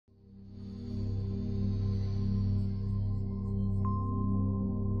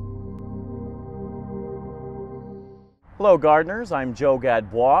Hello gardeners, I'm Joe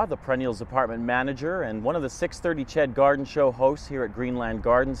Gadbois, the Perennials Department Manager and one of the 6:30 CHED Garden Show hosts here at Greenland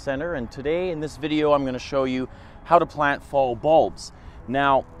Garden Center. And today in this video I'm going to show you how to plant fall bulbs.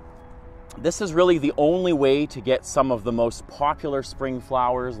 Now, this is really the only way to get some of the most popular spring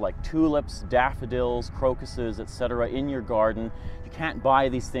flowers like tulips, daffodils, crocuses, etc. in your garden. You can't buy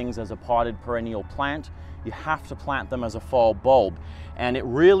these things as a potted perennial plant. You have to plant them as a fall bulb. And it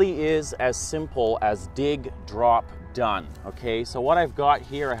really is as simple as dig, drop, done. Okay, so what I've got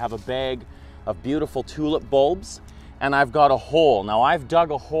here, I have a bag of beautiful tulip bulbs and I've got a hole. Now I've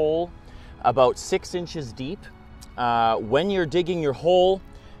dug a hole about 6 inches deep. When you're digging your hole,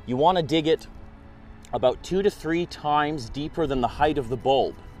 you want to dig it about 2 to 3 times deeper than the height of the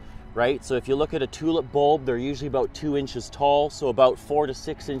bulb, right? So if you look at a tulip bulb, they're usually about 2 inches tall, so about 4 to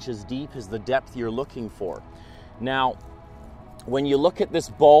 6 inches deep is the depth you're looking for. Now, when you look at this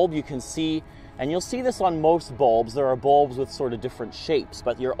bulb, you can see, and you'll see this on most bulbs, there are bulbs with sort of different shapes,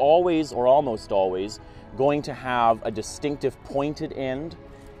 but you're always, or almost always, going to have a distinctive pointed end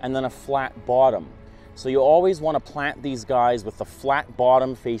and then a flat bottom. So you always want to plant these guys with the flat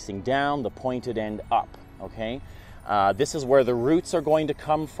bottom facing down, the pointed end up, okay? This is where the roots are going to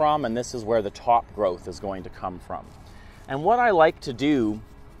come from, and this is where the top growth is going to come from. And what I like to do,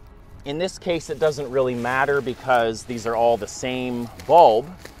 in this case it doesn't really matter because these are all the same bulb,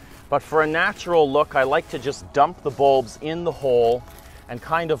 but for a natural look I like to just dump the bulbs in the hole and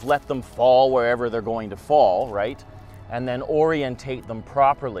kind of let them fall wherever they're going to fall, right? And then orientate them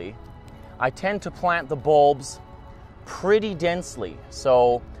properly. I tend to plant the bulbs pretty densely,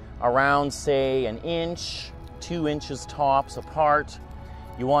 so around say 1 inch, 2 inches tops apart.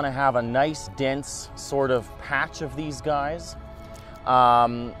 You want to have a nice dense sort of patch of these guys.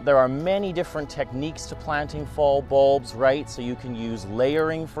 There are many different techniques to planting fall bulbs, right? So you can use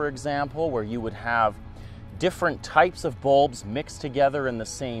layering, for example, where you would have different types of bulbs mixed together in the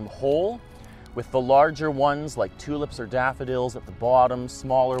same hole, with the larger ones like tulips or daffodils at the bottom,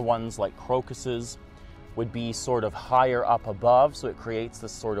 smaller ones like crocuses would be sort of higher up above, so it creates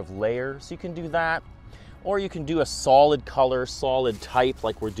this sort of layer. So you can do that, or you can do a solid color, solid type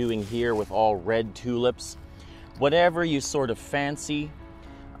like we're doing here with all red tulips. Whatever you sort of fancy,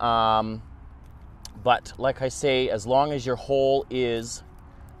 but like I say, as long as your hole is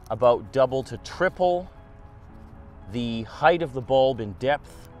about double to triple the height of the bulb in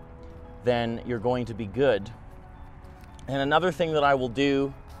depth, then you're going to be good. And another thing that I will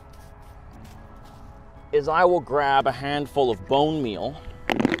do is I will grab a handful of bone meal.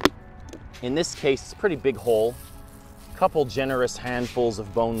 In this case, it's a pretty big hole, a couple generous handfuls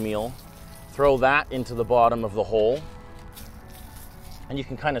of bone meal. Throw that into the bottom of the hole, and you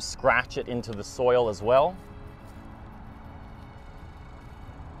can kind of scratch it into the soil as well.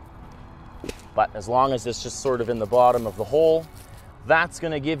 But as long as it's just sort of in the bottom of the hole, that's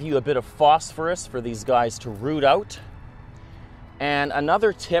going to give you a bit of phosphorus for these guys to root out. And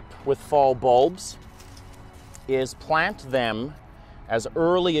another tip with fall bulbs is plant them as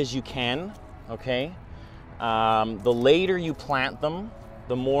early as you can, okay? The later you plant them,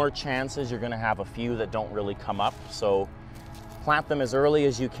 the more chances you're going to have a few that don't really come up. So plant them as early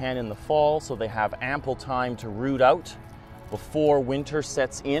as you can in the fall so they have ample time to root out before winter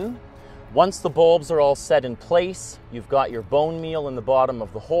sets in. Once the bulbs are all set in place, you've got your bone meal in the bottom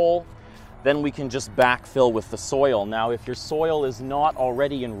of the hole, then we can just backfill with the soil. Now, if your soil is not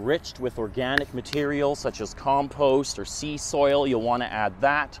already enriched with organic material such as compost or sea soil, you'll want to add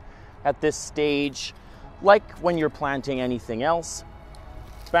that at this stage. Like when you're planting anything else,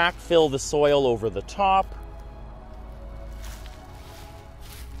 backfill the soil over the top.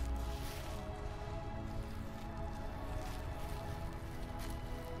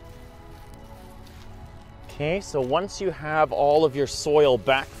 Okay, so once you have all of your soil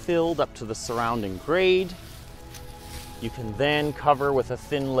backfilled up to the surrounding grade, you can then cover with a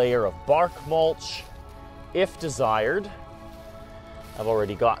thin layer of bark mulch, if desired. I've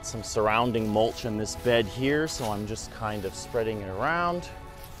already got some surrounding mulch in this bed here, so I'm just kind of spreading it around.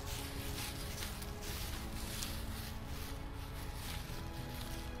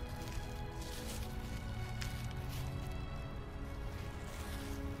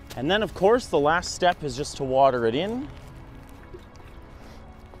 And then, of course, the last step is just to water it in.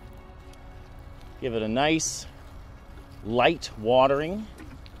 Give it a nice, light watering.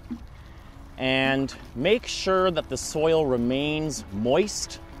 And make sure that the soil remains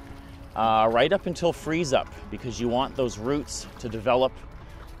moist right up until freeze up, because you want those roots to develop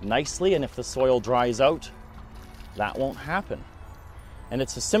nicely, and if the soil dries out, that won't happen. And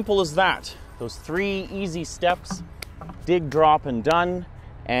it's as simple as that. Those 3 easy steps, dig, drop, and done.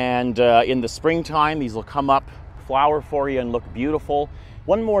 And in the springtime, these will come up flower for you and look beautiful.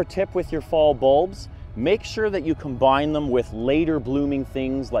 One more tip with your fall bulbs: make sure that you combine them with later blooming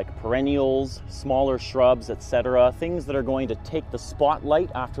things like perennials, smaller shrubs, etc. Things that are going to take the spotlight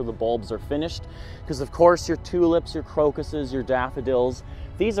after the bulbs are finished. Because of course your tulips, your crocuses, your daffodils,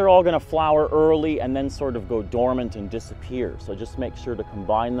 these are all going to flower early and then sort of go dormant and disappear. So just make sure to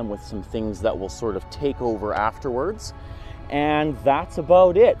combine them with some things that will sort of take over afterwards. And that's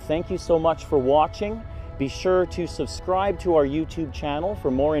about it. Thank you so much for watching. Be sure to subscribe to our YouTube channel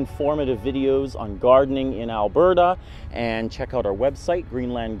for more informative videos on gardening in Alberta, and check out our website,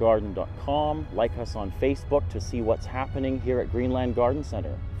 GreenlandGarden.com. Like us on Facebook to see what's happening here at Greenland Garden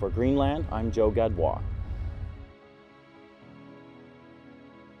Center. For Greenland, I'm Joe Gadbois.